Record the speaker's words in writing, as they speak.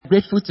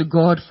grateful to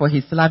God for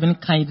his loving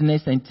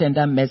kindness and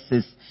tender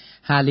mercies.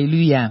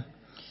 Hallelujah.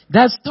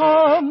 The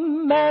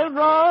storm may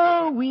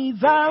roll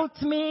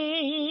without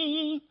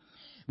me.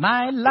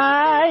 My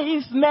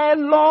life may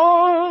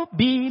long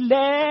be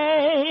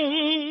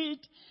late.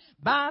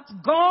 But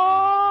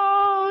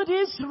God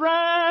is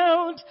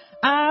round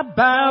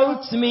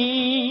about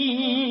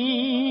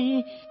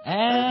me.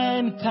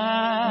 And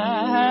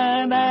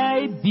can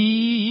I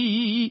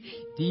be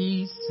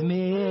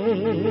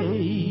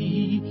dismayed?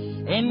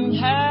 In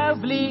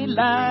heavenly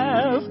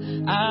love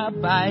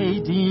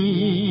abiding,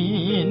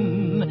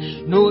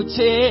 no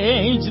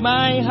change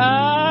my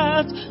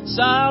heart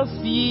shall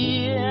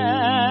fear,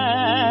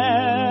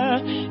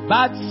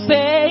 but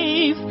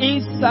safe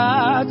is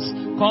such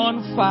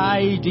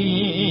confiding,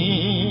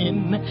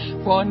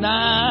 for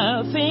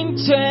nothing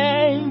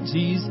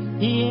changes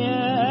here.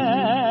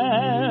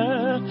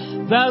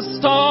 The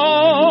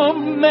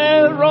storm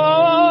may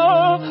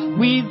roll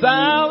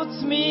without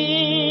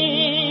me,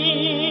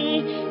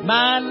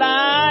 my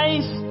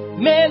life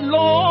may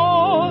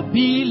long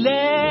be late,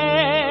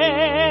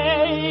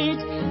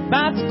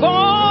 but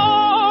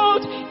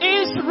God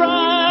is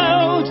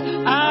round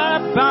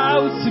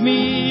about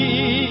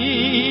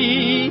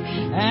me,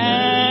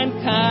 and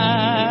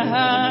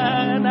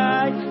can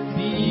I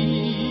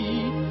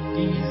be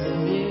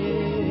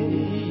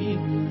dismayed?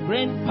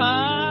 Green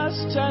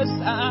pastures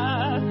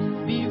are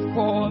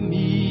before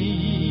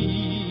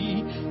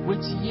me,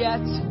 which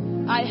yet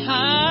I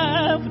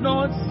have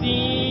not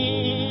seen.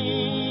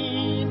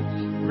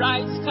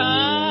 Bright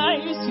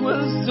skies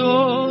will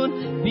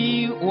soon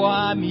be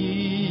o'er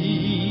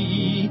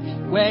me,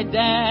 where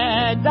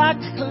the dark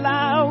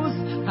clouds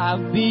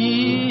have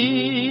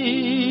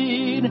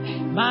been.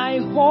 My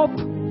hope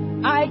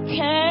I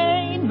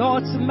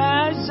cannot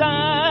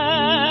measure.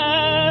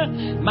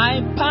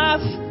 My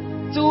path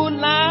to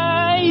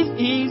life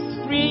is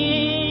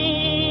free.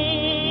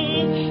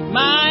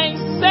 My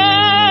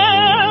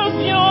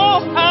Savior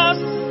has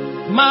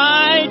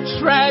my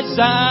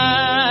treasure,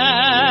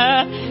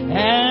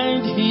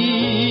 and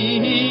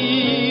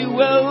he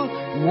will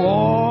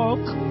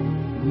walk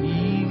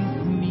with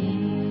me.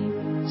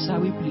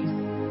 Shall we please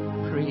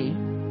pray?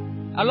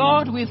 Our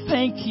Lord, we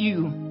thank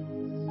you.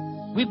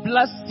 We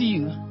bless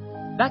you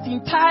that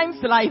in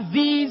times like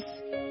these,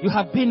 you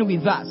have been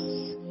with us.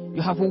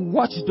 You have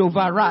watched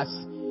over us.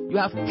 You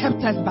have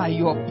kept us by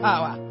your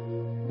power.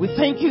 We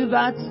thank you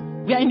that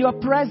we are in your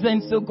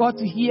presence, so God,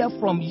 to hear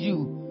from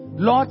you.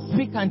 Lord,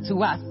 speak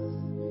unto us.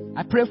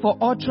 I pray for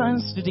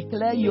utterance to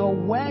declare your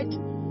word.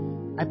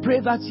 I pray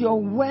that your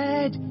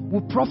word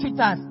will profit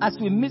us as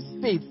we miss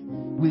faith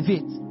with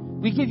it.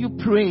 We give you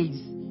praise.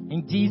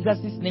 In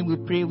Jesus' name we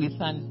pray with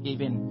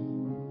thanksgiving.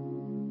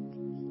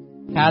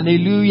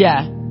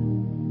 Hallelujah.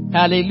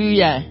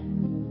 Hallelujah.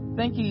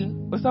 Thank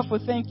you. Also,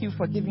 thank you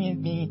for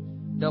giving me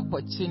the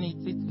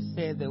opportunity to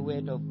say the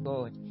word of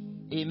God.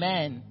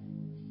 Amen.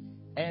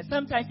 And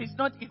sometimes it's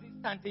not easy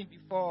standing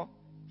before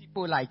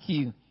people like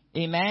you.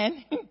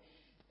 Amen.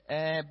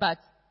 But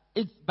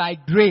it's by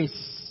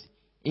grace.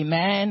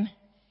 Amen.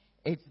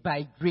 It's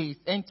by grace.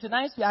 And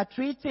tonight we are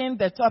treating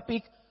the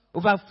topic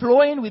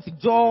overflowing with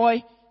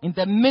joy in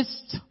the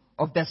midst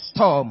of the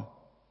storm.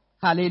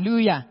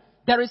 Hallelujah.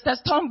 There is a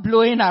storm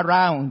blowing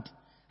around.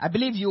 I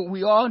believe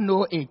we all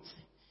know it.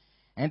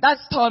 And that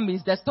storm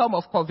is the storm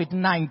of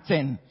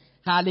COVID-19.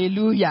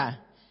 Hallelujah.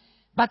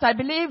 But I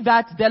believe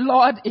that the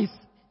Lord is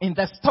in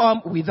the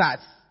storm with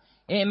us.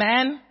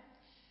 Amen.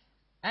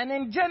 And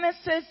in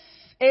Genesis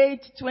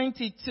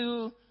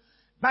 8:22,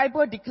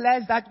 Bible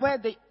declares that while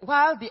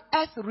the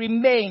earth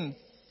remains,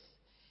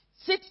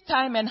 seed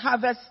time and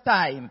harvest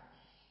time,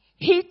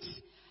 heat,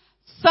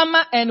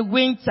 summer and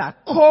winter,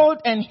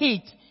 cold and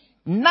heat,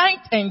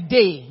 night and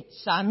day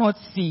shall not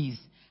cease.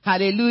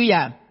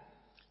 Hallelujah.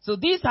 So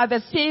these are the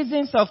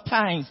seasons of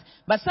times.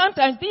 But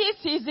sometimes these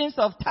seasons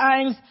of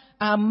times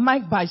are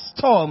marked by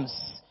storms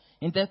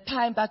in the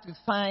time that we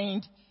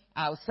find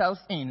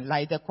ourselves in,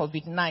 like the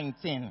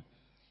COVID-19.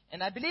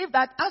 And I believe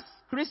that as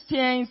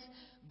Christians,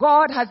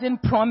 God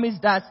hasn't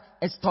promised us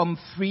a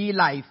storm-free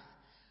life.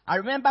 I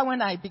remember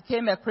when I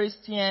became a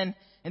Christian,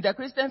 in the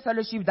Christian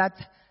fellowship that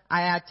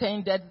I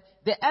attended,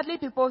 the early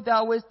people, they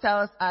always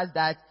tell us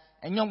that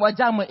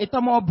it's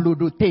more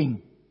blood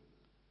thing.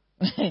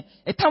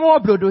 It's more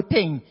blood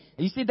thing.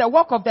 You see, the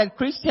work of the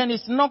Christian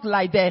is not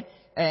like the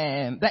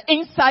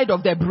inside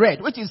of the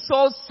bread, which is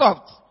so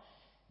soft.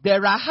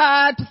 There are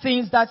hard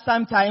things that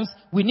sometimes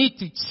we need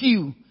to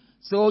chew.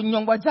 So,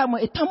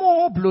 it's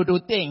more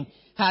blood thing.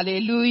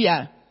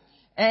 Hallelujah.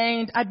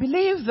 And I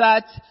believe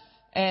that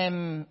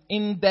in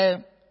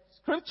the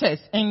scriptures,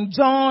 in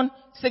John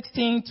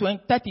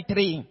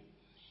 16:33,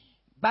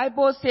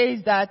 Bible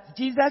says that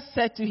Jesus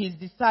said to his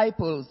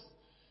disciples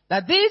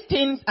that these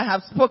things I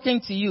have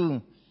spoken to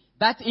you,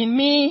 that in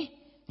me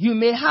you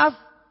may have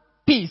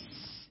peace.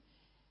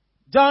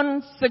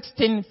 John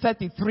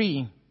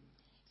 16:33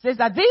 says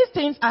that these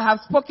things I have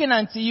spoken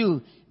unto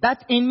you,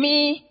 that in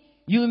me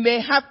you may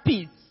have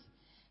peace.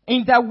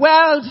 In the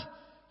world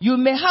you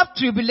may have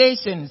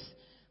tribulations,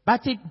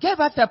 But it gave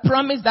us a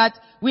promise that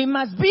we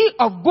must be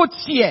of good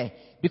cheer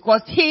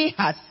because he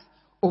has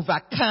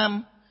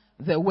overcome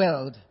the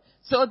world.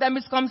 So the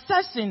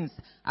misconceptions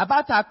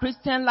about our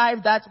Christian life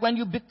that when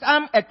you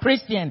become a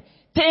Christian,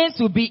 things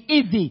will be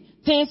easy,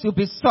 things will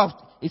be soft.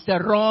 It's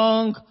a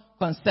wrong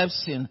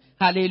conception.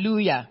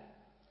 Hallelujah.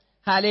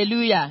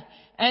 Hallelujah.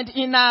 And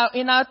in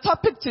our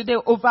topic today,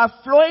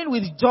 overflowing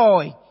with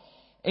joy.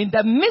 In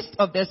the midst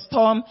of the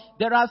storm,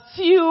 there are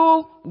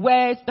few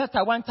words that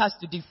I want us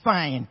to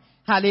define.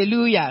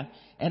 Hallelujah.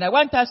 And I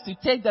want us to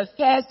take the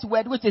first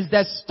word, which is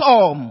the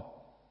storm.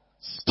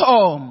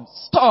 Storm.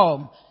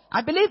 Storm.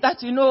 I believe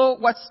that you know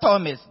what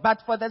storm is.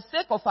 But for the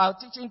sake of our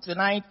teaching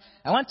tonight,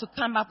 I want to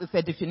come up with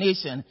a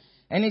definition.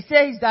 And it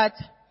says that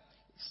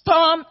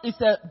storm is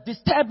a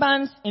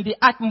disturbance in the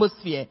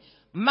atmosphere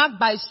marked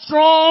by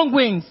strong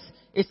winds.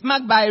 It's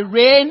marked by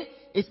rain.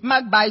 It's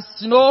marked by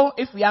snow.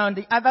 If we are on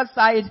the other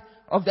side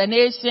of the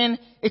nation,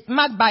 it's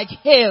marked by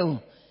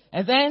hail.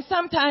 And then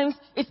sometimes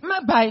it's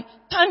marked by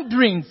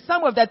thunderings.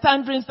 Some of the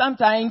thunderings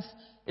sometimes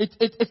it's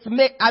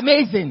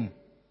amazing.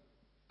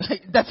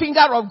 The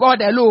finger of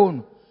God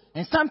alone.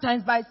 And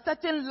sometimes by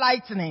certain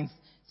lightnings.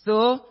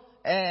 So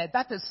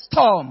that is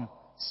storm.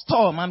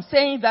 Storm. I'm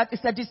saying that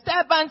it's a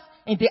disturbance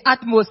in the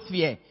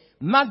atmosphere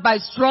marked by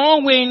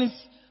strong winds,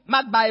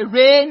 marked by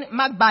rain,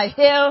 marked by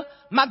hail,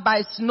 marked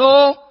by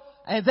snow,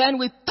 and then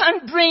with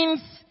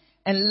thunderings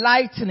and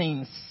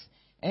lightnings.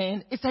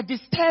 And it's a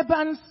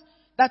disturbance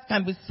that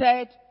can be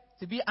said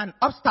to be an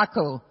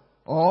obstacle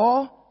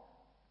or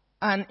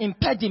an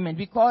impediment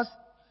because,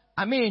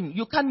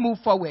 you can't move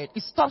forward.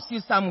 It stops you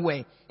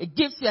somewhere. It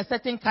gives you a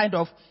certain kind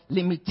of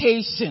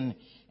limitation.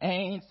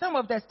 And some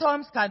of the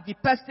storms can be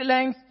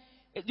pestilence.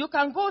 You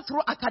can go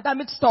through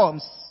academic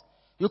storms.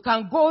 You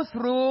can go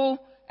through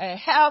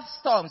health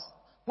storms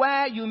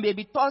where you may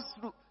be tossed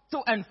to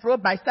and fro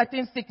by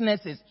certain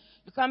sicknesses.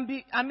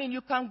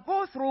 You can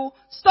go through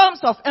storms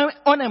of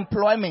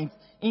unemployment.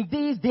 In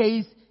these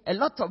days, a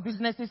lot of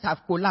businesses have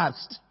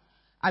collapsed.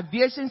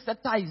 Aviation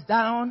sector is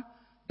down.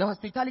 The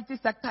hospitality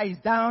sector is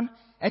down.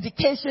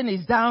 Education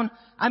is down.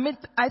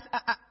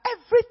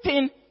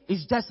 Everything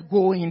is just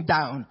going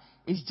down.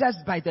 It's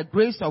just by the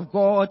grace of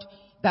God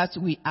that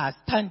we are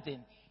standing.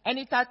 And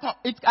it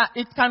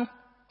can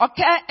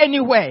occur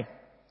anywhere.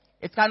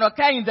 It can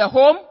occur in the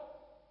home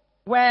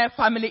where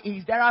family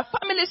is. There are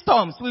family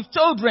storms with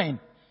children.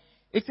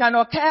 It can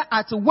occur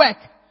at work.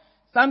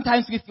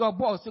 Sometimes with your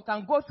boss, you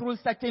can go through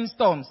certain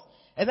storms.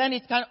 And then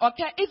it can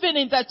occur even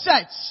in the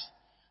church.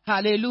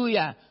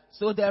 Hallelujah.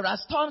 So there are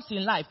storms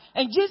in life.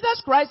 And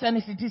Jesus Christ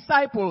and his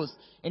disciples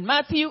in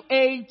Matthew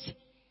 8,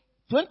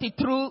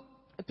 23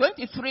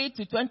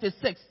 to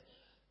 26,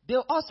 they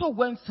also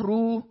went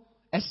through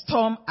a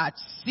storm at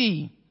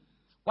sea.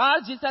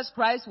 While Jesus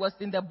Christ was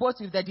in the boat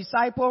with the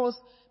disciples,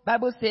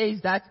 Bible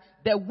says that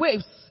the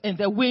waves and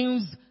the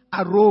winds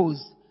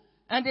arose.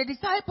 And the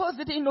disciples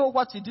didn't know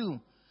what to do.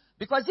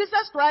 Because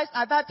Jesus Christ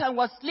at that time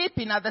was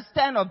sleeping at the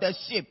stern of the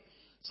ship.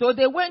 So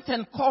they went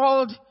and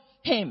called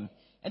him.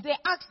 And they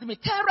asked me,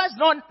 carest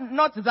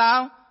not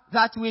thou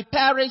that we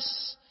perish?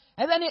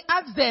 And then he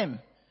asked them,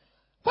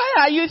 why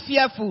are you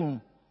fearful,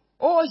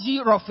 O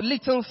ye of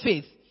little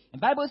faith?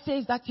 And the Bible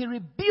says that he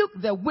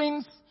rebuked the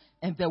winds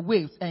and the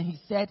waves. And he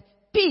said,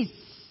 peace,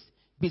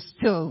 be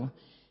still.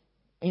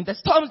 In the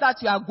storms that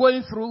you are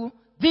going through,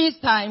 these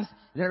times,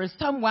 there is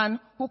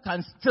someone who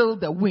can still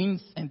the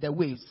winds and the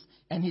waves.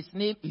 And his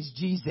name is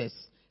Jesus.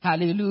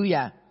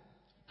 Hallelujah.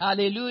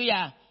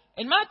 Hallelujah.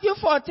 In Matthew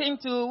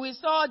 14:2, we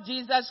saw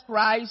Jesus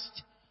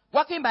Christ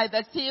walking by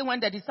the sea when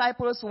the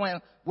disciples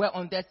were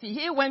on the sea.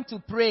 He went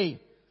to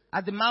pray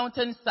at the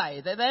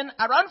mountainside. And then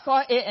around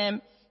 4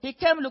 a.m., he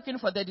came looking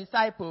for the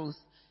disciples.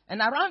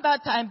 And around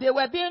that time, they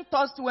were being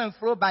tossed to and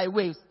fro by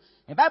waves.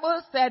 The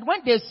Bible said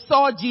when they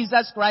saw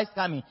Jesus Christ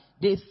coming,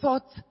 they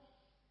thought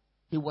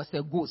he was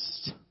a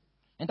ghost.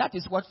 And that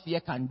is what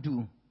fear can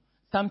do.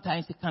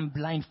 Sometimes it can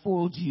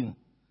blindfold you.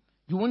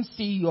 You won't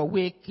see your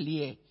way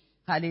clear.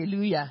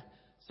 Hallelujah.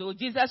 So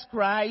Jesus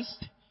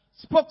Christ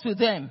spoke to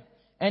them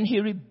and he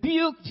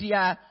rebuked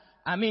their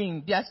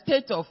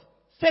state of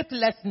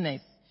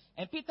faithlessness.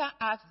 And Peter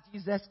asked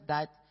Jesus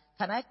that,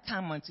 can I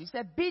come unto you? He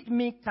said, bid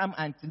me come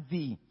unto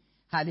thee.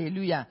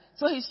 Hallelujah.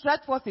 So he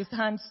stretched forth his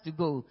hands to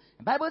go.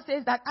 The Bible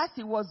says that as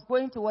he was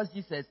going towards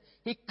Jesus,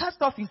 he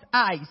cast off his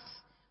eyes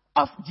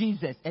off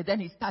Jesus and then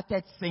he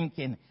started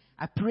sinking.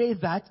 I pray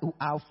that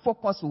our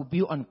focus will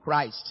be on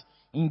Christ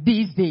in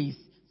these days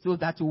so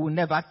that we will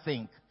never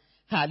sink.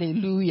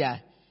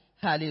 Hallelujah.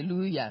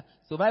 Hallelujah.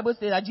 So the Bible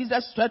says that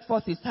Jesus stretched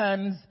forth his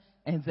hands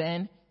and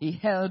then he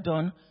held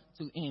on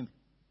to him.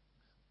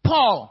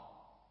 Paul,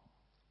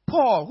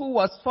 who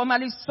was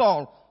formerly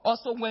Saul,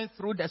 also went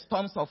through the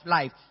storms of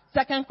life.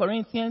 2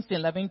 Corinthians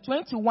 11,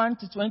 21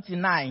 to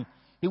 29.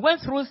 He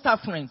went through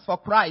sufferings for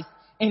Christ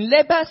in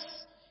labors,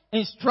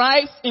 in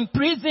stripes, in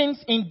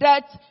prisons, in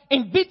death,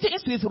 in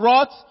beatings with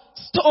rods,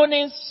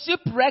 stonings,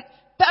 shipwreck,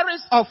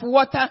 perils of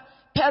water,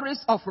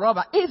 perils of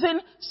robber,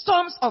 even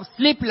storms of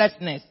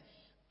sleeplessness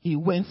he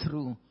went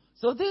through.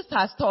 So these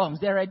are storms.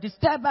 There are a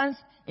disturbance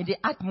in the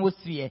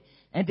atmosphere,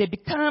 and they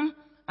become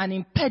an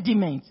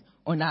impediment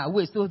on our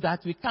way so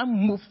that we can't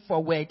move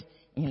forward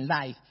in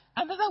life.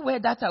 Another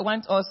word that I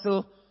want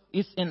also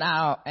is in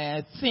our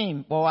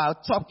theme or our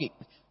topic,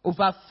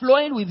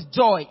 overflowing with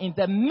joy in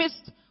the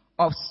midst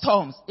of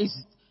storms, is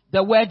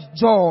the word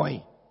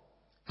joy.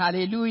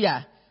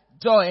 Hallelujah.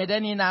 Joy. And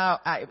then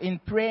in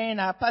praying,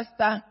 our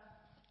pastor,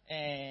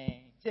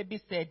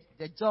 JB said,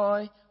 the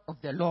joy of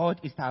the Lord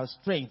is our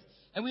strength.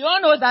 And we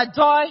all know that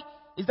joy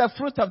is the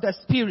fruit of the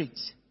Spirit.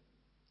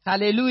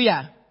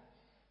 Hallelujah.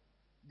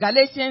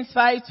 Galatians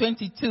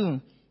 5:22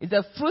 is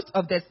the fruit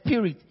of the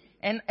Spirit.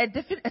 And a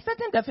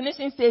certain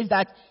definition says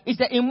that it's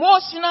the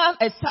emotional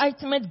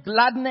excitement,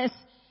 gladness,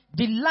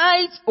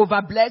 delight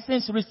over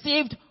blessings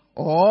received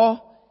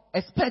or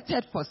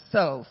expected for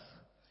self.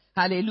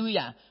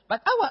 Hallelujah.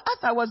 But as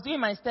I was doing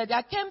my study,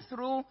 I came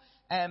through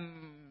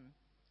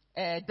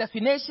a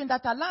definition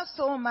that I love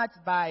so much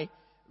by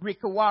Rick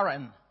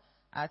Warren.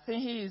 I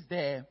think he is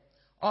the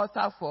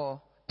author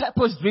for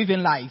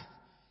Purpose-Driven Life.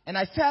 And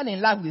I fell in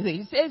love with it.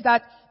 He says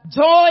that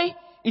joy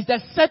is the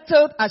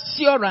settled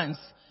assurance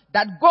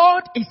that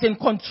God is in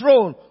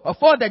control of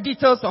all the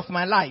details of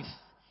my life.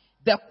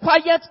 The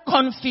quiet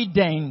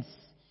confidence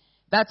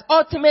that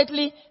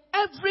ultimately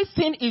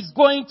everything is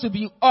going to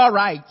be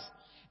alright.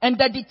 And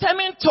the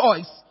determined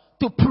choice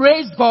to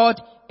praise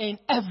God in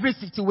every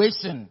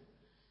situation.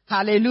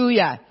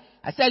 Hallelujah.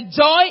 I said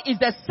joy is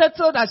the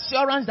settled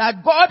assurance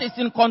that God is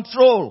in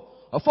control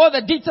of all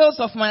the details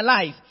of my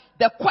life.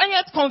 The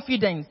quiet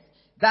confidence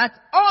that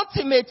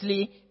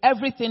ultimately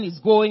everything is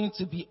going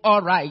to be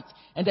alright.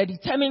 And the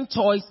determined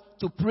choice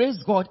to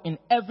praise God in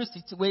every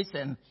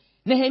situation.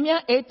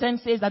 Nehemiah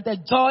 8:10 says that the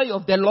joy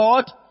of the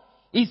Lord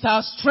is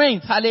our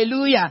strength.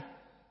 Hallelujah.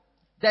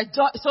 The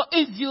joy. So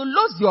if you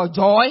lose your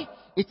joy,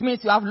 it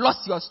means you have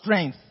lost your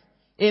strength.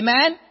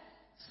 Amen.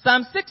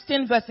 Psalm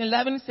 16 verse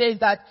 11 says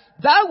that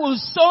thou wilt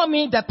show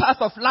me the path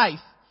of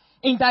life.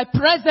 In thy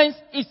presence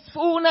is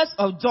fullness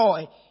of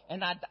joy.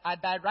 And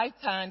at thy right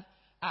hand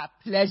are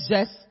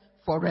pleasures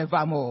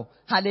forevermore.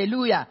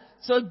 Hallelujah.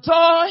 So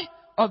joy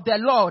of the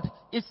Lord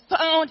is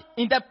found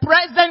in the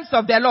presence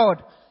of the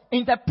Lord.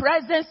 In the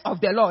presence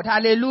of the Lord.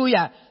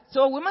 Hallelujah.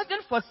 So we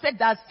mustn't forsake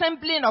the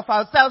assembling of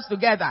ourselves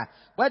together.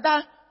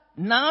 Whether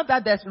now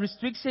that the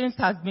restrictions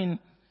have been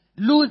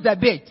loosed a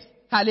bit.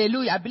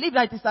 Hallelujah. I believe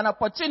that it's an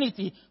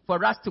opportunity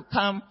for us to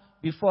come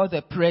before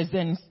the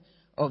presence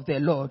of the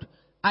Lord.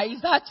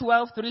 Isaiah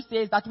 12:3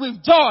 says that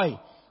with joy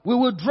we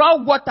will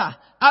draw water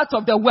out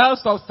of the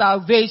wells of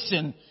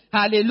salvation.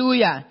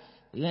 Hallelujah.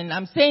 And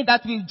I'm saying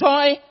that with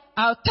joy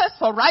our thirst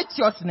for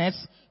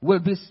righteousness will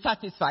be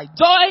satisfied.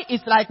 Joy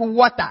is like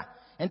water.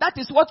 And that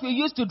is what we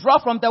use to draw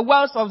from the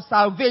wells of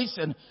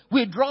salvation.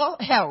 We draw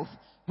health.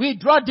 We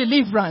draw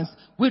deliverance.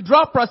 We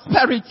draw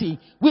prosperity.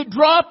 We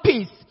draw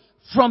peace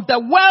from the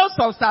wells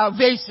of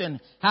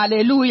salvation.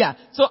 Hallelujah.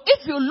 So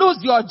if you lose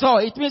your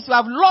joy, it means you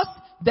have lost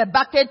the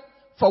bucket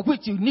for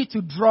which you need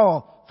to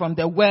draw from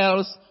the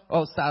wells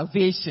of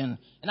salvation.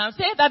 And I'm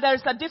saying that there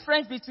is a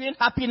difference between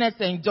happiness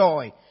and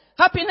joy.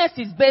 Happiness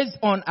is based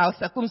on our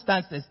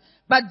circumstances.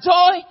 But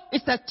joy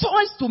is a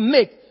choice to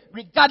make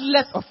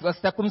regardless of your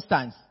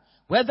circumstance.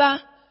 Whether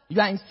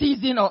you are in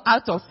season or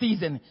out of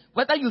season.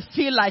 Whether you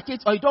feel like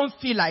it or you don't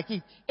feel like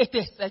it. It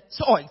is a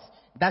choice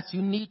that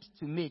you need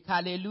to make.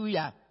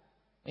 Hallelujah.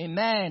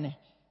 Amen.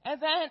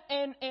 And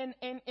then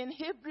in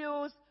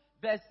Hebrews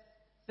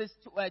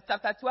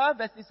chapter 12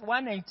 verses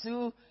 1 and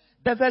 2,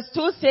 the verse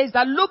 2 says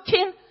that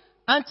looking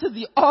unto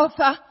the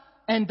author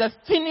and the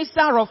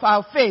finisher of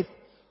our faith,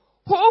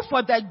 who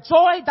for the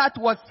joy that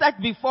was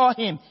set before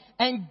him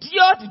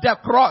endured the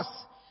cross,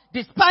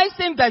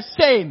 despising the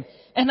shame,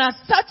 and has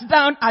sat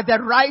down at the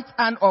right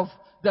hand of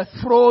the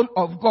throne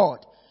of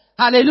God.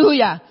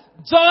 Hallelujah.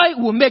 Joy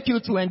will make you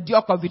to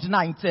endure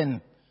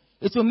COVID-19.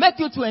 It will make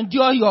you to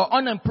endure your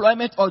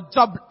unemployment or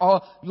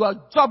your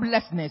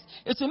joblessness.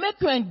 It will make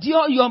you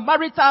endure your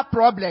marital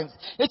problems.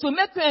 It will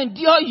make you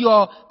endure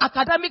your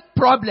academic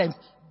problems.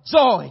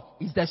 Joy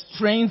is the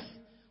strength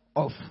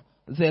of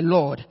the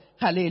Lord.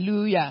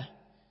 Hallelujah.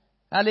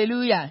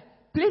 Hallelujah.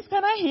 Please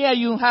can I hear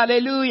you?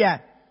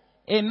 Hallelujah.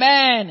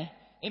 Amen.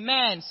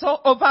 Amen. So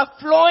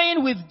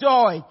overflowing with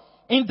joy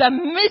in the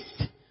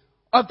midst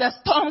of the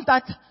storms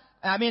that,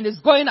 is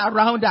going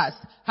around us.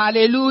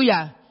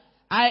 Hallelujah.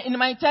 In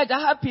my church,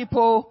 I have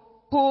people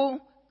who,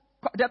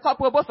 the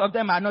couple, both of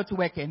them are not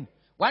working.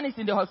 One is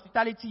in the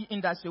hospitality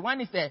industry. One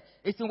is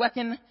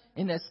working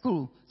in a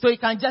school. So you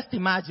can just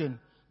imagine.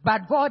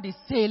 But God is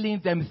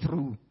sailing them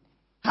through.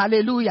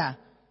 Hallelujah.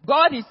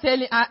 God is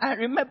sailing. I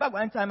remember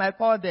one time I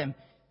called them.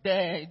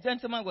 The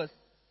gentleman was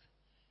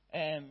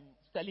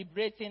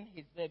celebrating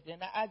his birthday.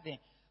 And I asked them,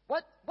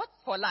 what's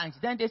for lunch?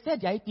 Then they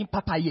said they're eating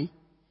papaya.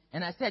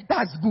 And I said,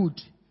 that's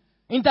good.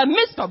 In the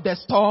midst of the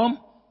storm,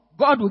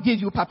 God will give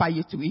you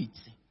papaya to eat.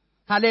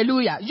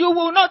 Hallelujah. You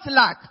will not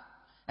lack.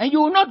 And you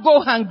will not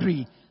go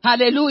hungry.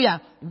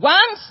 Hallelujah.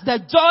 Once the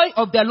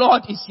joy of the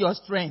Lord is your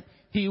strength,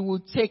 He will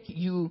take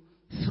you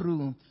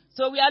through.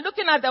 So we are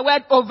looking at the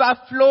word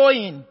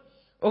overflowing.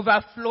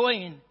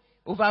 Overflowing.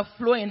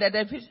 Overflowing. The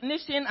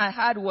definition I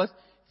had was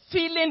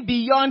filling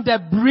beyond the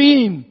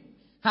brim.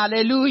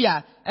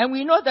 Hallelujah. And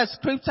we know the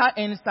scripture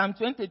in Psalm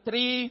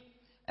 23,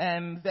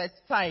 verse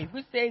 5,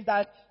 which says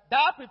that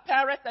thou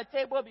preparest a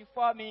table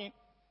before me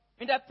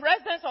in the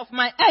presence of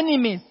my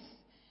enemies.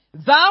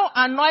 Thou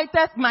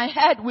anointest my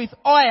head with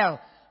oil.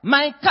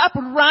 My cup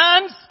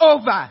runs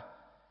over.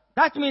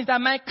 That means that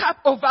my cup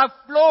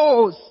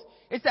overflows.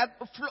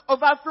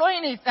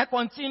 Overflowing is a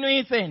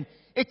continuing thing.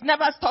 It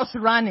never stops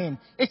running.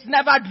 It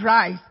never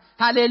dries.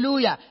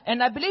 Hallelujah.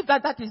 And I believe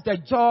that that is the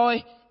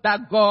joy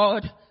that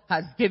God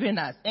has given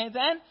us. And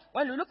then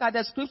when you look at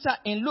the scripture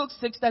in Luke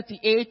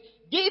 6:38,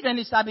 give and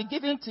it shall be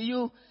given to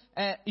you.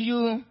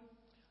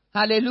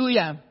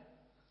 Hallelujah.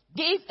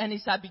 Give and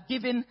it shall be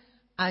given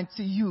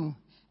unto you.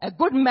 A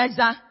good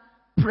measure,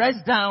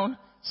 pressed down,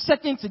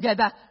 shaking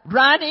together,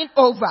 running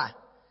over.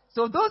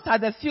 So those are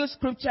the few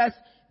scriptures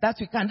that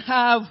we can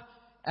have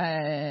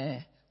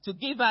to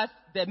give us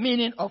the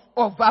meaning of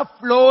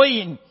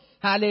overflowing.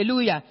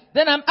 Hallelujah.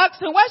 Then I'm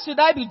asking, why should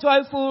I be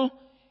joyful?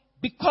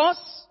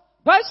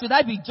 Why should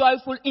I be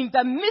joyful in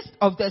the midst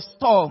of the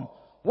storm?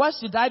 Why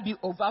should I be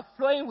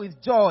overflowing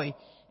with joy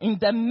in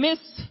the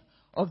midst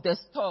of the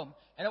storm?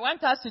 And I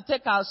want us to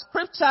take our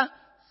scripture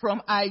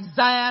from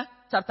Isaiah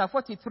chapter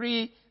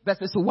 43,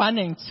 verses 1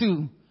 and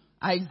 2.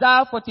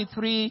 Isaiah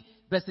 43,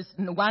 verses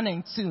 1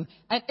 and 2.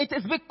 And it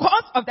is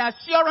because of the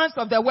assurance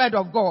of the word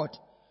of God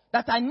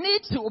that I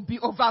need to be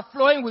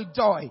overflowing with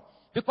joy.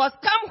 Because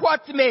come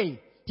what may,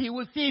 he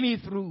will see me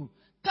through.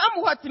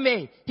 Come what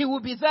may, he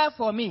will be there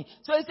for me.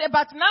 So he said,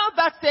 but now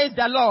that says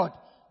the Lord,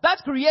 that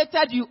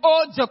created you,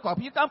 O Jacob.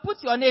 You can put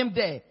your name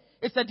there.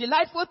 It's a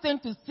delightful thing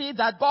to see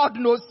that God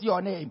knows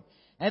your name.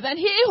 And then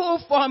he who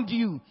formed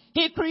you,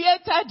 he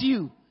created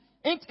you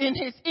in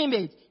his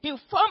image. He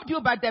formed you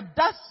by the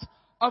dust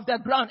of the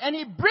ground, and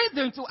he breathed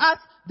into us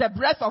the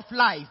breath of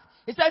life.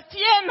 He said,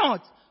 fear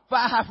not, for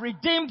I have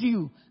redeemed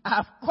you. I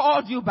have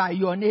called you by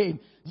your name.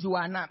 You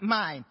are not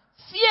mine.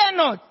 Fear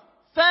not.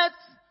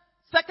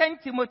 2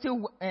 Timothy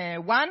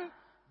 1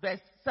 verse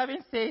 7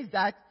 says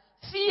that,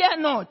 fear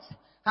not.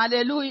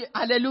 Hallelujah.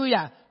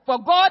 Hallelujah. For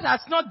God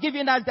has not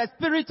given us the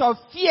spirit of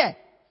fear.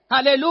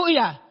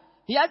 Hallelujah.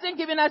 He hasn't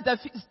given us the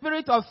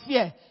spirit of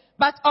fear,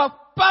 but of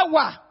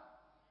power.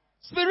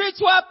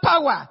 Spiritual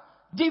power.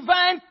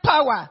 Divine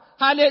power.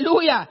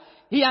 Hallelujah.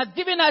 He has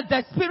given us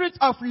the spirit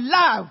of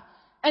love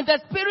and the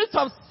spirit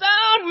of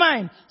sound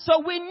mind.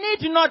 So we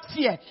need not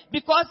fear,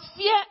 because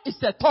fear is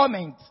a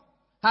torment.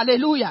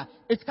 Hallelujah.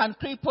 It can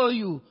cripple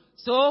you.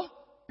 So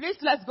please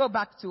let's go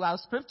back to our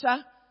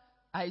scripture.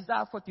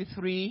 Isaiah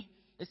 43.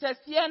 It says,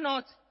 fear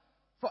not,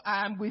 for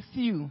I am with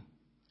you.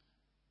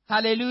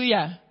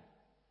 Hallelujah.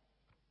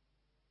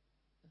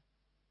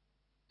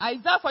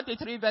 Isaiah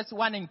 43 verse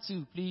 1 and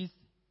 2, please.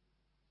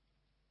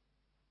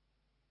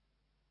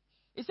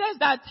 It says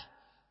that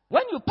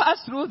when you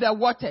pass through the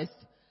waters,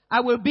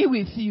 I will be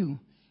with you.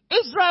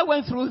 Israel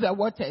went through the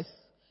waters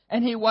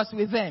and he was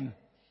with them.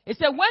 It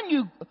said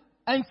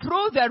and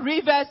through the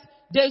rivers,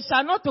 they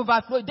shall not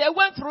overflow. They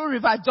went through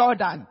River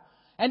Jordan.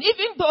 And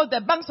even though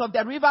the banks of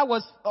the river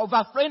was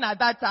overflowing at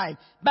that time,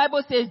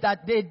 Bible says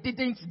that they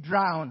didn't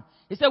drown.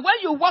 It said, when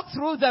you walk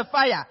through the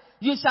fire,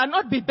 you shall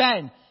not be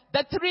burned.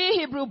 The three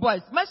Hebrew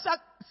boys, Meshach,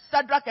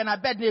 Shadrach, and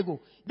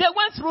Abednego, they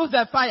went through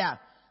the fire.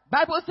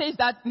 Bible says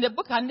that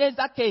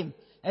Nebuchadnezzar came.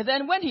 And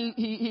then when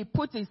he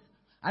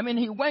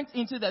went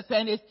into the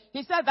furnace,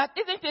 he said that,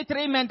 isn't it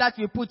three men that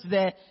you put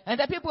there? And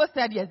the people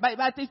said yes.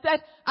 But he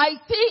said, I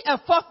see a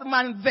fourth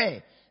man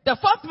there. The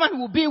fourth man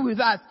will be with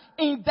us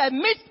in the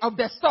midst of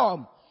the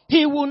storm.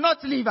 He will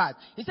not leave us.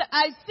 He said,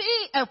 I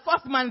see a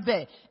fourth man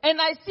there.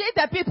 And I see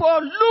the people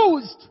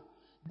loosed.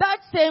 That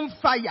same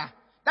fire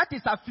that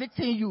is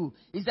afflicting you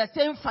is the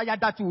same fire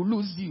that will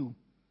lose you.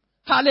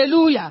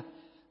 Hallelujah.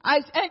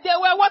 And they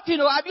were walking.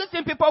 Have you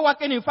seen people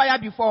walking in fire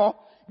before?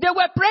 They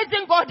were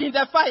praising God in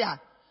the fire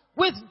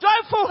with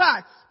joyful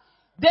hearts.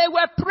 They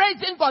were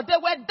praising God. They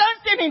were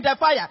dancing in the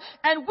fire.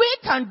 And we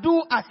can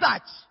do as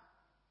such.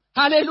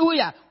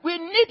 Hallelujah. We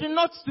need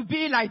not to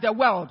be like the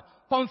world,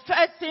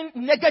 confessing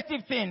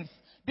negative things,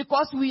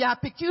 because we are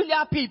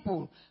peculiar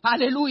people.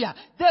 Hallelujah.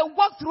 They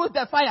walk through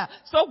the fire,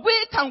 so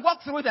we can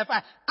walk through the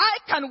fire. I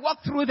can walk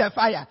through the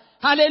fire.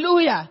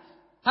 Hallelujah.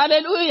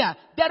 Hallelujah.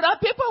 There are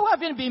people who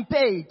haven't been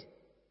paid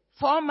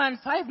 4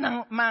 months, 5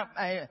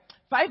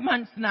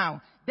 months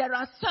now. There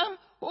are some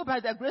who, by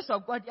the grace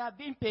of God, they have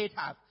been paid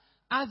half.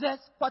 Others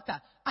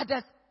quarter.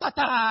 Others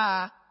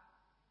quarter.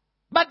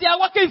 But they are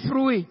walking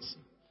through it.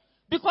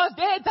 Because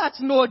they that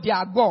know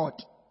their God.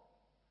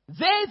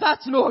 They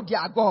that know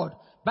their God.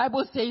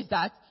 Bible says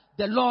that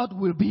the Lord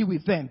will be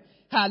with them.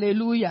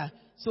 Hallelujah.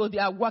 So they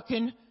are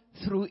walking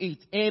through it.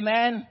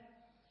 Amen.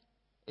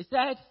 It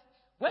said,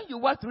 when you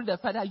walk through the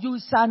fire, you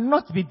shall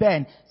not be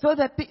burned. So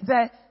the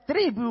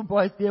three Hebrew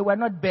boys, they were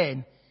not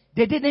burned.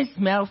 They didn't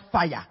smell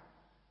fire.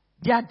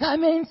 Their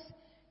garments,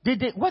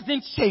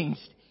 wasn't changed.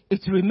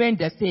 It remained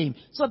the same.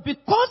 So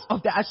because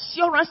of the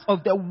assurance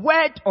of the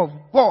word of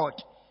God,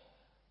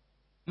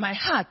 my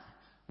heart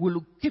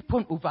will keep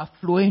on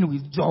overflowing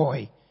with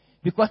joy.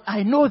 Because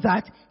I know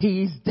that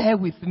He is there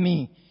with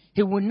me.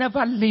 He will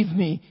never leave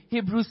me.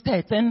 Hebrews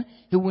 13,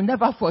 He will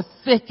never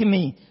forsake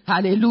me.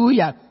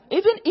 Hallelujah.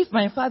 Even if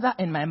my father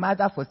and my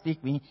mother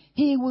forsake me,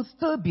 He will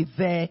still be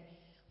there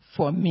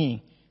for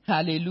me.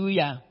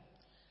 Hallelujah.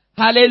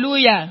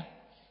 Hallelujah.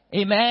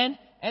 Amen.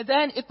 And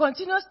then it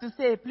continues to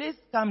say, please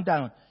calm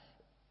down.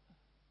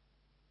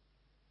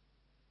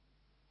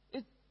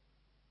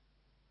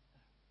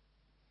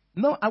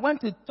 No, I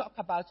want to talk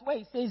about where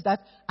it says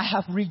that I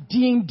have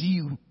redeemed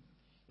you.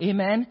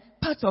 Amen.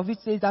 Part of it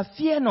says that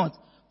fear not,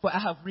 for I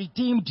have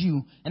redeemed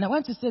you. And I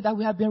want to say that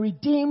we have been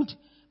redeemed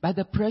by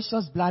the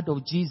precious blood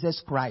of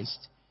Jesus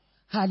Christ.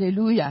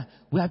 Hallelujah.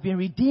 We have been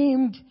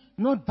redeemed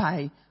not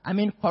by,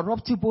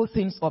 corruptible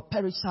things or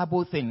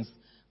perishable things,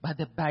 but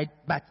by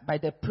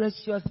the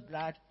precious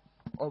blood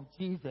of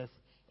Jesus.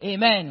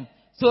 Amen.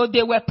 So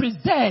they were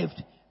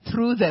preserved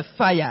through the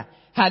fire.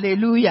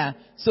 Hallelujah.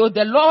 So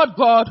the Lord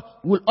God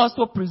will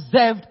also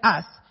preserve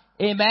us.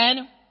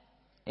 Amen.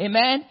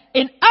 Amen.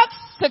 In Acts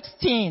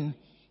 16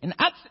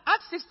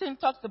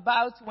 talks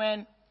about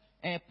when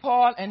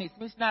Paul and his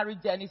missionary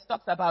journeys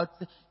talks about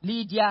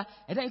Lydia,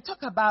 and then he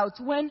talks about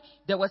when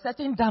there were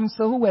certain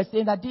damsels who were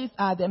saying that these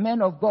are the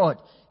men of God.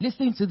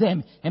 Listen to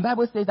them. And the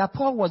Bible says that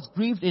Paul was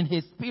grieved in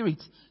his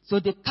spirit, so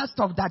they cast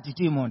off that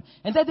demon.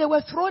 And then they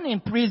were thrown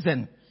in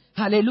prison.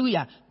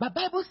 Hallelujah. But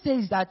Bible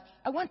says that,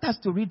 I want us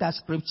to read that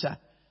scripture.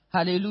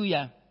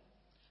 Hallelujah.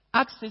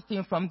 Acts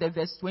 16 from the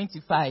verse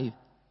 25.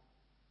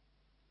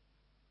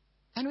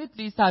 Can we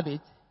please have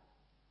it?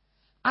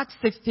 Acts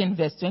 16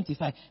 verse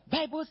 25.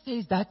 Bible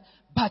says that,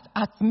 but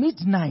at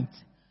midnight,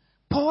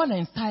 Paul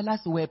and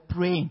Silas were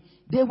praying.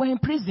 They were in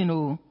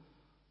prison.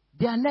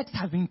 Their legs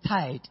have been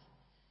tied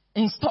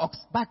in stocks.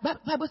 But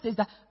Bible says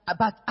that,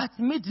 but at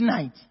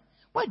midnight,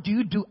 what do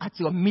you do at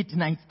your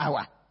midnight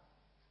hour?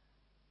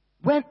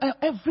 When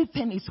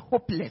everything is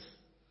hopeless,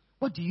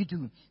 what do you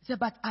do? He said,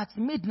 but at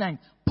midnight,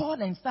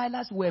 Paul and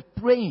Silas were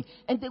praying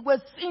and they were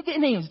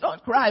singing hymns.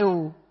 Don't cry,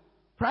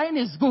 Crying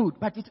is good,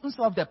 but it won't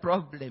solve the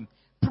problem.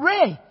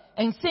 Pray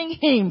and sing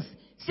hymns,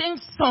 sing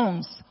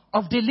songs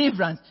of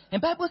deliverance.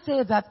 And Bible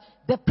says that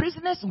the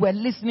prisoners were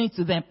listening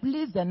to them.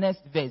 Please, the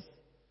next verse.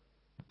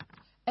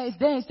 And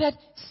then it said,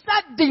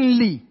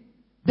 suddenly,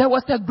 there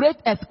was a great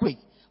earthquake.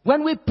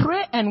 When we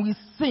pray and we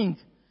sing,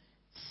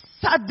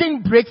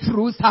 sudden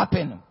breakthroughs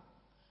happen.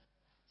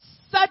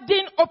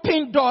 Sudden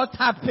open doors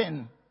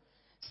happen.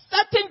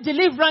 Certain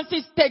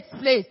deliverances take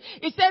place.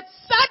 It said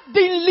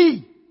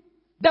suddenly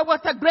there was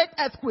a great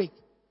earthquake.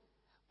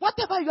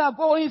 Whatever you are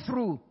going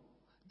through,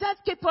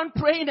 just keep on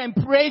praying and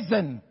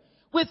praising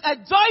with a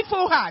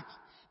joyful heart.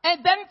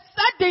 And then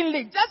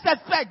suddenly, just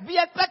expect, be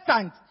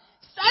expectant.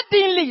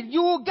 Suddenly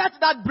you will get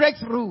that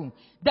breakthrough.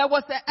 There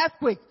was an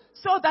earthquake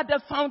so that the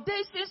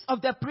foundations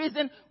of the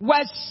prison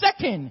were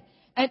shaken.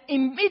 And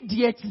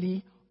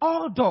immediately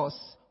all doors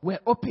were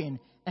open.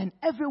 And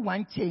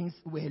everyone's chains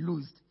were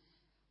loosed.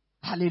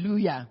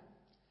 Hallelujah.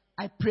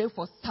 I pray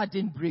for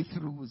sudden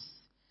breakthroughs.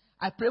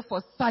 I pray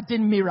for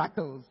sudden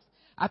miracles.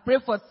 I pray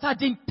for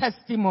sudden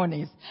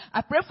testimonies.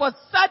 I pray for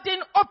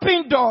sudden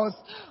open doors.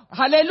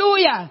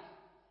 Hallelujah.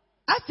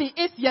 As He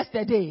is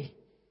yesterday,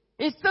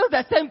 He's still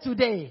the same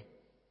today.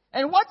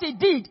 And what He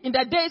did in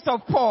the days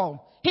of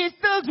Paul, He's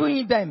still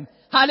doing them.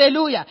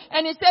 Hallelujah.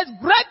 And He says,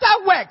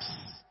 greater works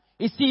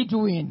is He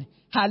doing.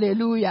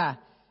 Hallelujah.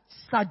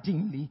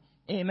 Suddenly.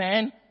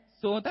 Amen.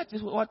 So that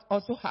is what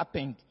also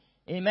happened.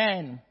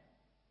 Amen.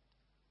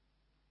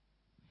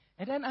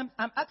 And then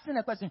I'm asking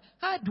a question.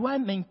 How do I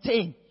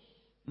maintain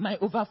my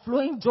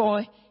overflowing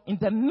joy in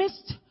the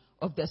midst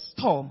of the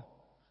storm?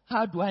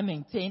 How do I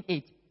maintain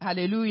it?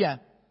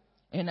 Hallelujah.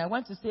 And I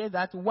want to say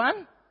that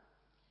one,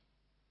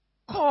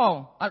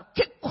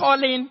 keep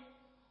calling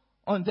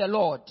on the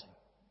Lord.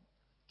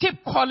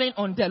 Keep calling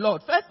on the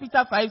Lord. 1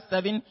 Peter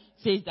 5:7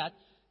 says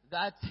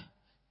that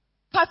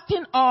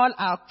casting all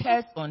our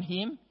cares on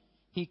Him,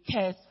 He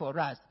cares for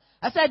us.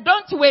 I said,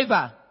 don't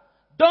waver.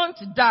 Don't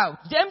doubt.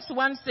 James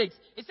 1:6.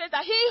 It says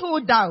that he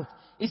who doubts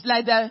is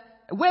like the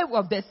wave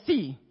of the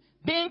sea,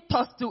 being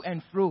tossed to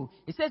and fro.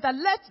 It says that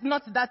let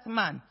not that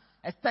man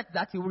expect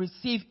that he will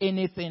receive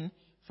anything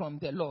from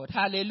the Lord.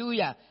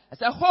 Hallelujah. I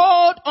said,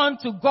 hold on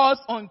to God's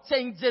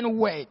unchanging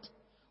word.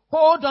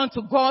 Hold on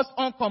to God's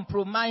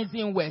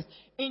uncompromising word.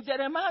 In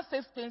Jeremiah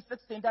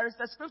 15:16, there is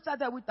a scripture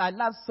there which I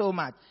love so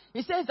much.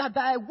 It says that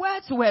thy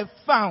words were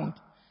found,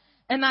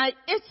 and I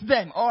ate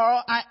them, or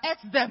I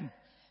ate them,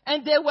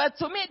 and they were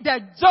to me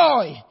the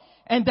joy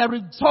and the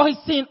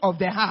rejoicing of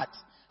the heart.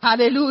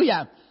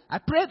 Hallelujah. I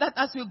pray that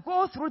as we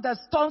go through the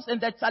storms and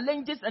the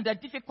challenges and the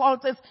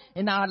difficulties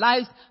in our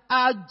lives,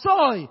 our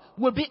joy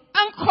will be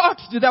anchored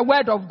to the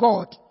word of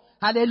God.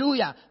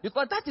 Hallelujah.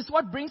 Because that is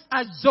what brings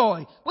us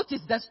joy, which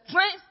is the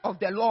strength of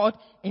the Lord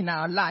in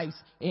our lives.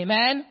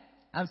 Amen.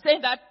 I'm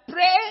saying that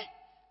pray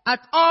at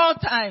all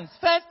times.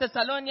 1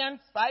 Thessalonians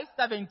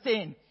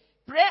 5:17.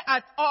 Pray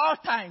at all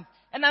times.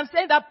 And I'm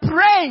saying that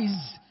praise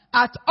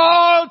at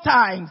all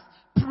times.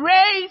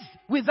 Praise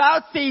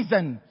without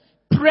season.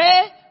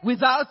 Pray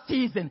without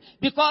ceasing,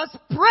 because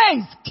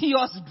praise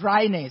cures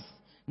dryness.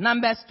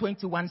 Numbers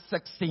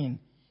 21:16.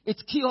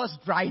 It cures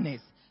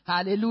dryness.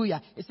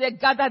 Hallelujah. It said,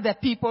 gather the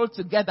people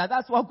together.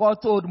 That's what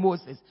God told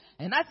Moses.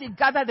 And as he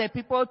gathered the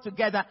people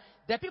together,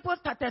 the people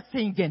started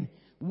singing,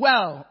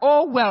 well,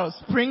 oh well,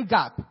 spring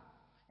up.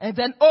 And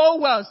then, oh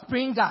well,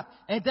 spring up.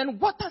 And then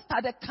water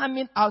started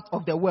coming out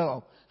of the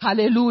well.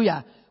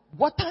 Hallelujah.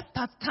 Water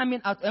starts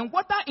coming out. And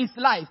water is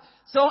life.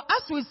 So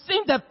as we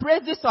sing the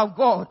praises of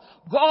God,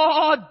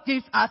 God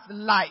gives us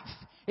life.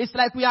 It's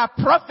like we are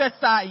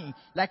prophesying,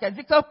 like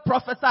Ezekiel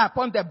prophesied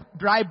upon the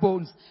dry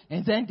bones.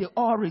 And then they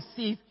all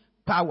receive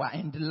power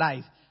and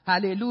life.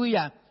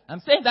 Hallelujah. I'm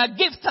saying that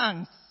give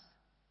thanks.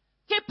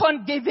 Keep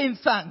on giving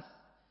thanks.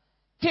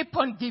 Keep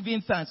on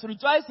giving thanks.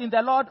 Rejoice in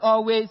the Lord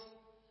always.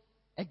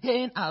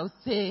 Again, I'll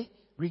say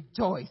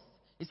rejoice.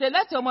 He said,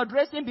 let your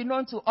moderation be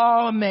known to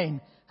all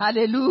men.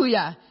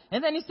 Hallelujah.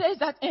 And then he says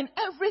that in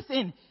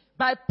everything,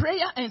 by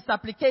prayer and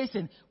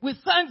supplication, with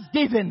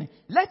thanksgiving,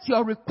 let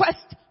your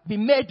request be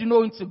made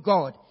known to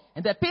God.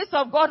 And the peace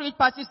of God which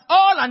passes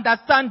all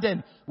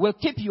understanding will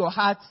keep your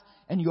hearts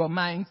and your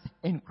minds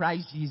in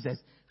Christ Jesus.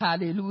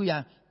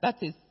 Hallelujah.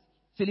 That is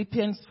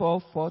Philippians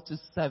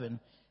 4:4-7.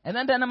 And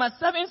then the number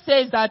 7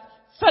 says that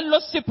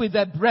fellowship with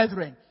the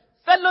brethren.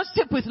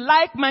 Fellowship with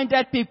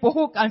like-minded people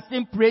who can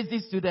sing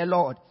praises to the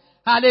Lord.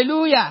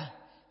 Hallelujah.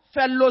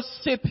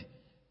 Fellowship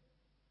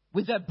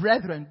with the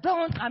brethren.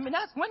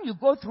 That's when you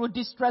go through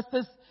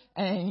distresses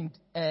and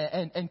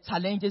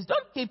challenges.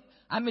 Don't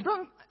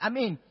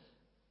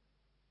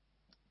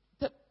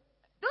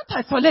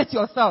isolate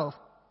yourself.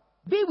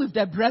 Be with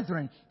the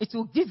brethren. It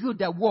will give you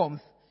the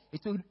warmth.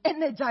 It will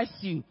energize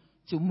you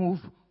to move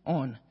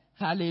on.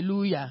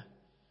 Hallelujah.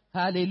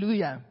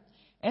 Hallelujah.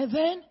 And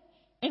then,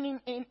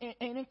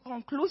 in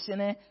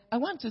conclusion, I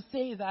want to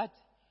say that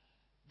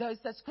there is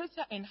a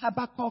scripture in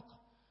Habakkuk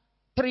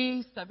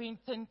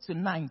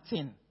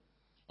 3:17-19.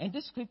 And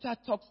this scripture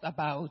talks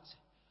about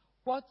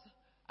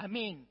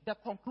the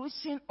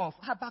conclusion of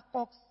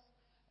Habakkuk's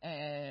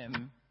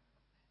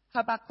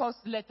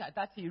letter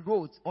that he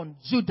wrote on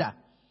Judah.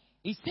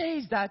 It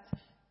says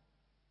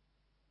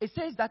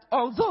that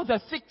although the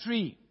fig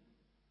tree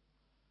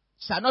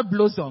shall not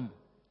blossom,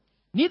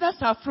 neither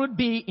shall fruit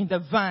be in the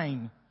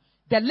vine,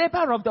 the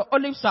labor of the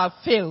olive shall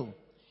fail,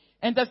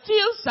 and the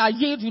field shall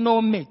yield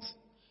no meat.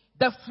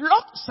 The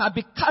flock shall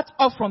be cut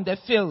off from the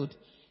field.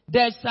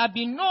 There shall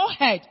be no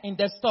head in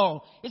the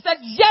stall. He said,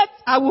 yet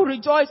I will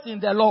rejoice in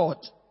the Lord.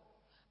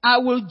 I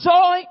will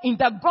joy in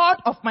the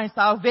God of my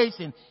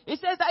salvation. He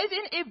says that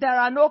even if there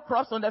are no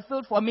crops on the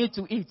field for me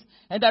to eat,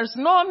 and there is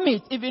no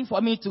meat even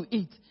for me to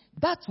eat,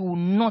 that will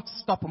not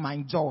stop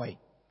my joy.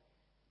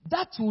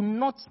 That will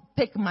not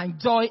take my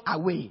joy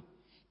away.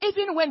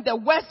 Even when the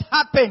worst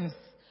happens,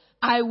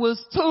 I will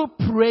still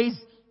praise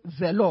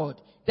the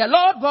Lord. The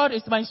Lord God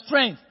is my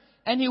strength,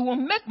 and he will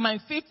make my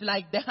feet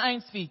like the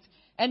hinds feet,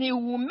 and he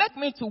will make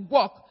me to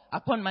walk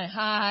upon my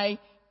high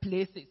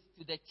places.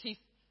 To the chief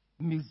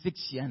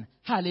musician.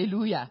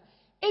 Hallelujah.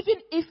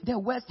 Even if the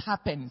worst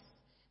happens,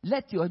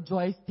 let your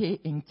joy stay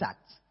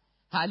intact.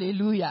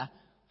 Hallelujah.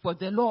 For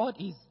the Lord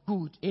is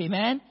good.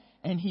 Amen.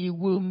 And he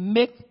will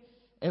make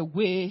a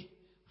way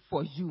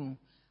for you.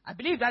 I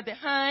believe that the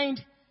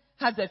hind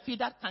has a feet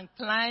that can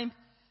climb,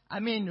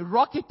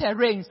 rocky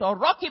terrains or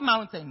rocky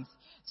mountains.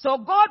 So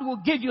God will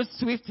give you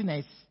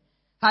swiftness.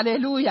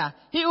 Hallelujah.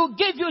 He will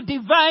give you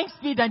divine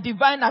speed and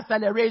divine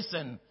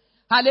acceleration.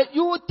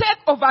 You will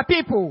take over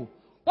people.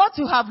 What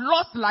you have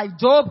lost like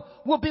Job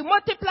will be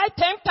multiplied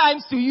 10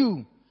 times to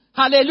you.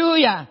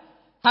 Hallelujah.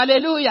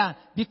 Hallelujah.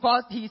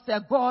 Because he is a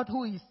God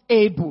who is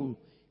able.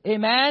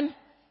 Amen.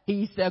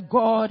 He is a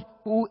God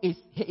who is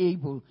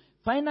able.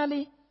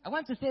 Finally, I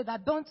want to say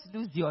that don't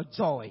lose your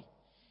joy.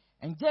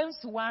 And James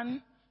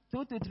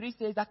 1:2-3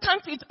 says that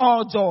count it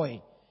all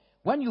joy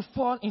when you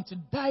fall into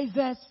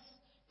diverse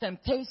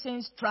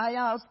temptations,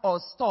 trials, or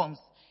storms.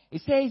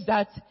 It says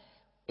that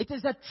it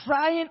is a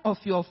trying of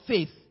your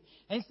faith.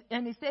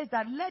 And it says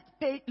that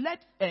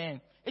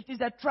it is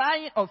a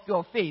trying of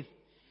your faith.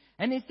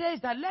 And it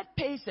says that let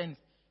patience,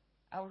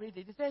 I'll read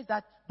it. It says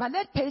that, but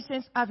let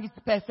patience have its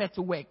perfect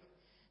work,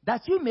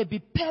 that you may be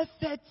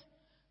perfect,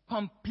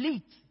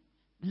 complete,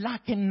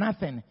 lacking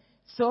nothing.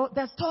 So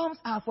the storms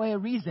are for a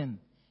reason.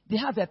 They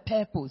have a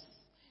purpose.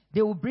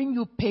 They will bring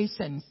you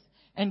patience.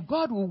 And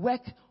God will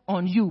work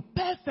on you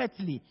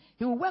perfectly.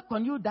 He will work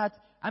on you that,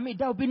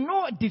 there will be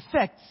no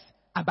defects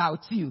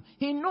about you.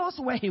 He knows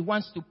where he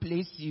wants to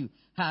place you.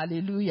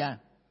 Hallelujah.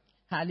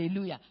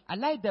 Hallelujah. I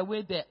like the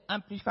way the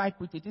Amplified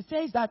put it. It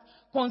says that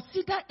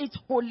consider it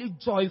wholly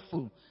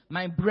joyful,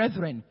 my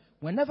brethren,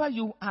 whenever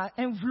you are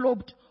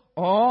enveloped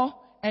or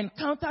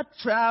encounter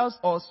trials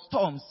or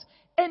storms,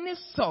 any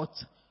sort,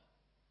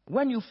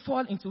 when you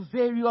fall into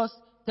various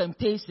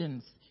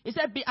temptations. It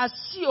said, be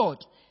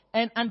assured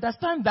and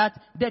understand that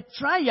the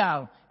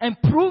trial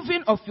and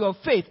proving of your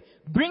faith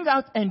bring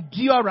out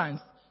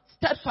endurance,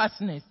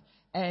 steadfastness,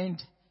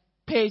 and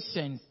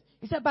patience.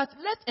 He said, but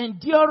let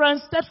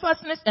endurance,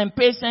 steadfastness, and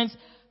patience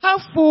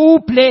have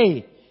full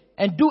play,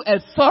 and do a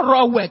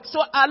thorough work.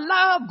 So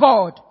allow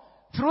God,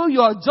 through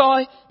your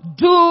joy,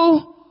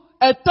 do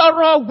a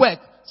thorough work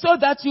so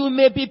that you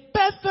may be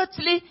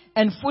perfectly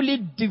and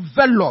fully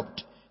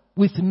developed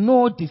with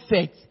no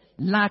defects,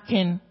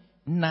 lacking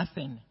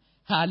nothing.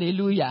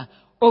 Hallelujah.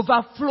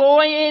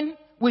 Overflowing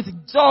with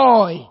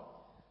joy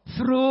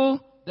through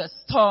the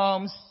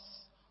storms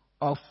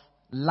of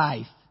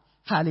life.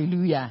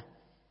 Hallelujah.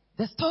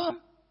 The storm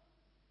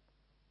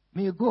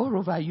may go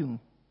over you.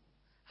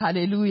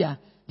 Hallelujah.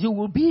 You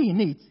will be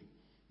in it,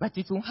 but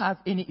it won't have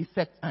any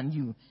effect on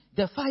you.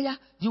 The fire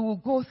you will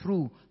go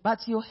through, but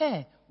your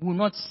hair will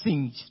not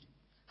singe.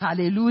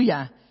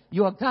 Hallelujah.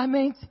 Your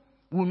garment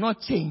will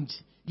not change.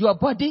 Your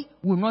body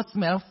will not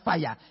smell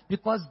fire,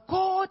 because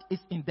God is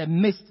in the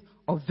midst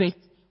of it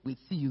with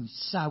you.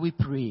 Shall we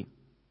pray?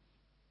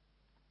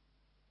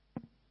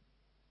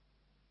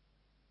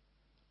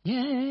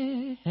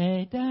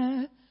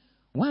 Yeda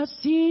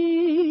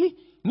wasi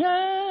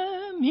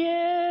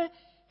nyamye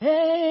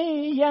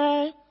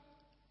ya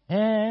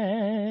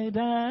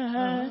yeda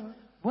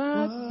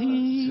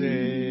wasi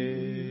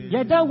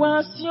yeda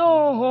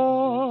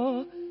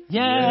wasio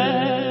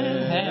yeda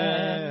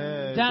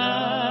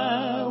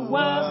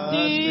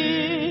wasi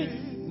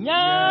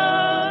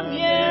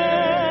nyamye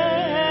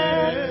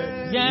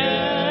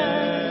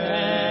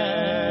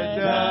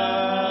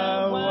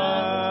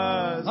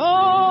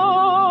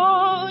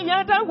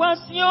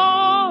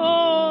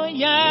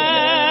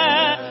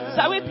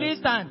Shall we please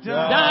stand?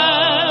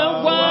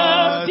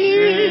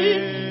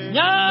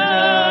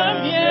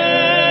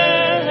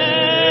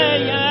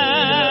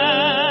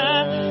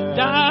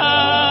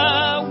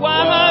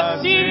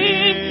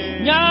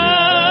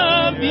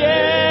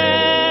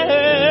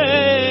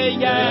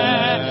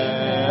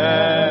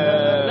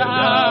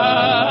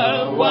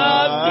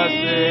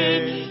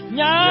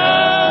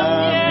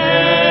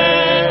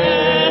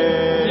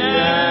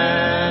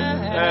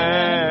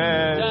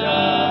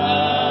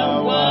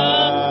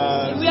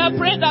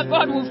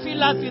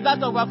 With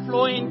that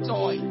overflowing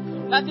joy,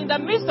 that in the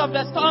midst of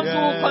the storms we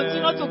will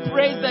continue to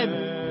praise them.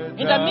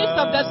 In the midst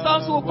of the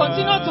storms we will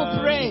continue to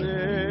pray.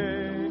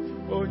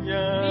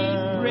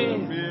 Please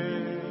pray.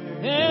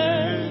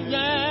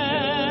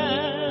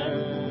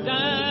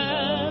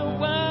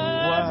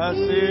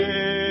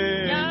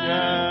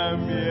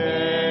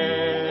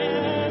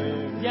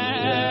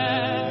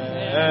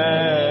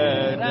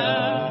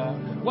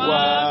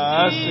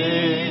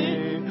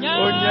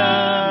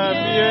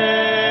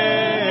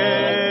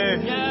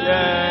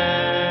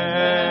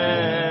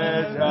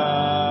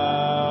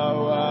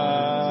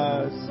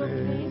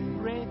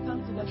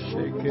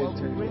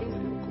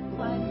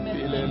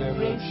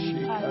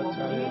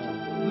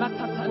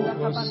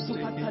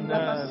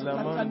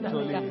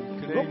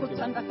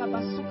 Rokotanda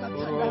kabasuka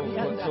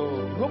tandarianda,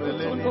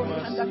 rokotondo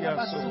handa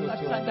kabasuka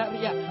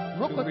tandaria,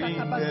 rokota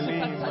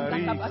kabasuka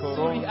tanda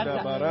kabasuri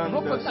anda,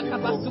 rokota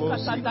kabasuka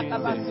tanda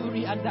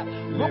kabasuri anda,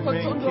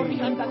 rokotondo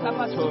handa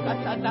kabasuka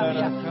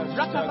tandaria,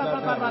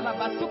 rakabababara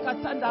basuka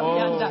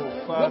tandarianda,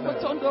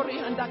 rokotondo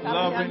handa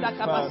kabianda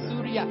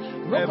kabasuria,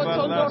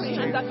 rokotondo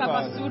handa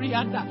kabasuri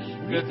anda,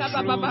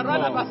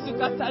 rikabababara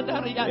basuka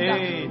tandarianda,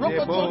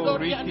 rokotondo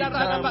handa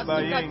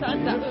basuka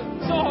tanda.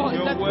 Joy,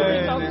 the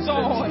spirit of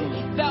joy,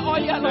 the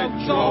oil of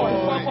joy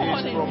for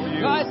morning.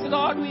 Guys,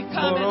 Lord, we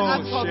come and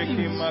ask of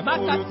you.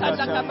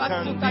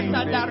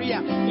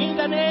 In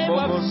the name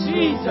of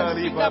Jesus,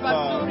 in the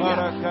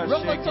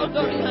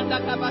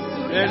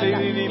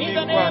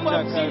name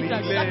of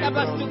Jesus,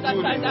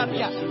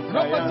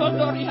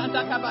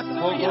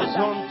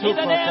 in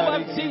the name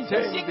of Jesus,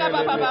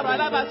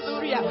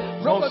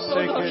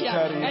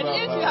 and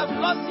if you have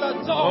lost your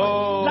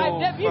joy, like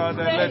David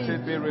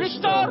prayed,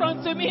 restore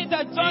unto me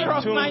the joy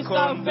of my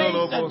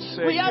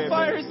salvation. We ask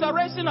for a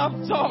restoration of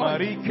joy.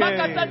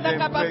 Makatanda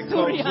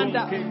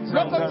kabasturianda,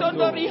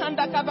 rokotondo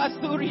rihanda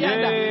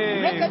kabasturianda,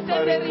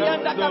 reketende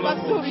rihanda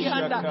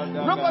kabasturianda,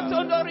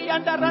 rokotondo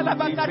rihanda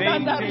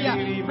ralabakatandaria,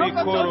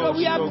 rokotondo.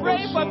 We are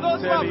praying for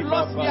those who have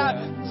lost their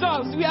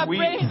jobs. We are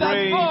praying that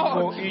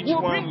God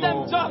will bring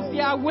them jobs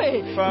their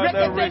way.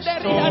 Reketende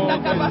rihanda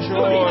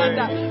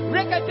kabasturianda,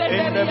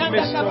 reketende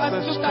rihanda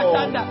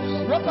kabastukatanda,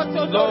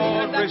 rokotondo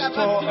rihanda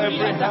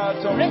kabasturianda,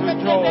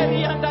 reketende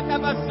rihanda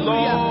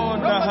kabasuria,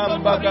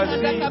 rokotondo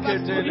rihanda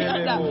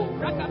kabasturianda,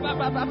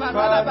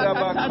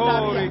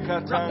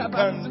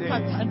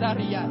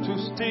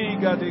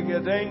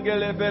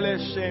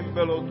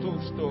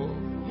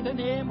 in the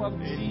name of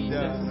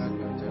Jesus.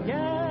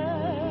 Yeah.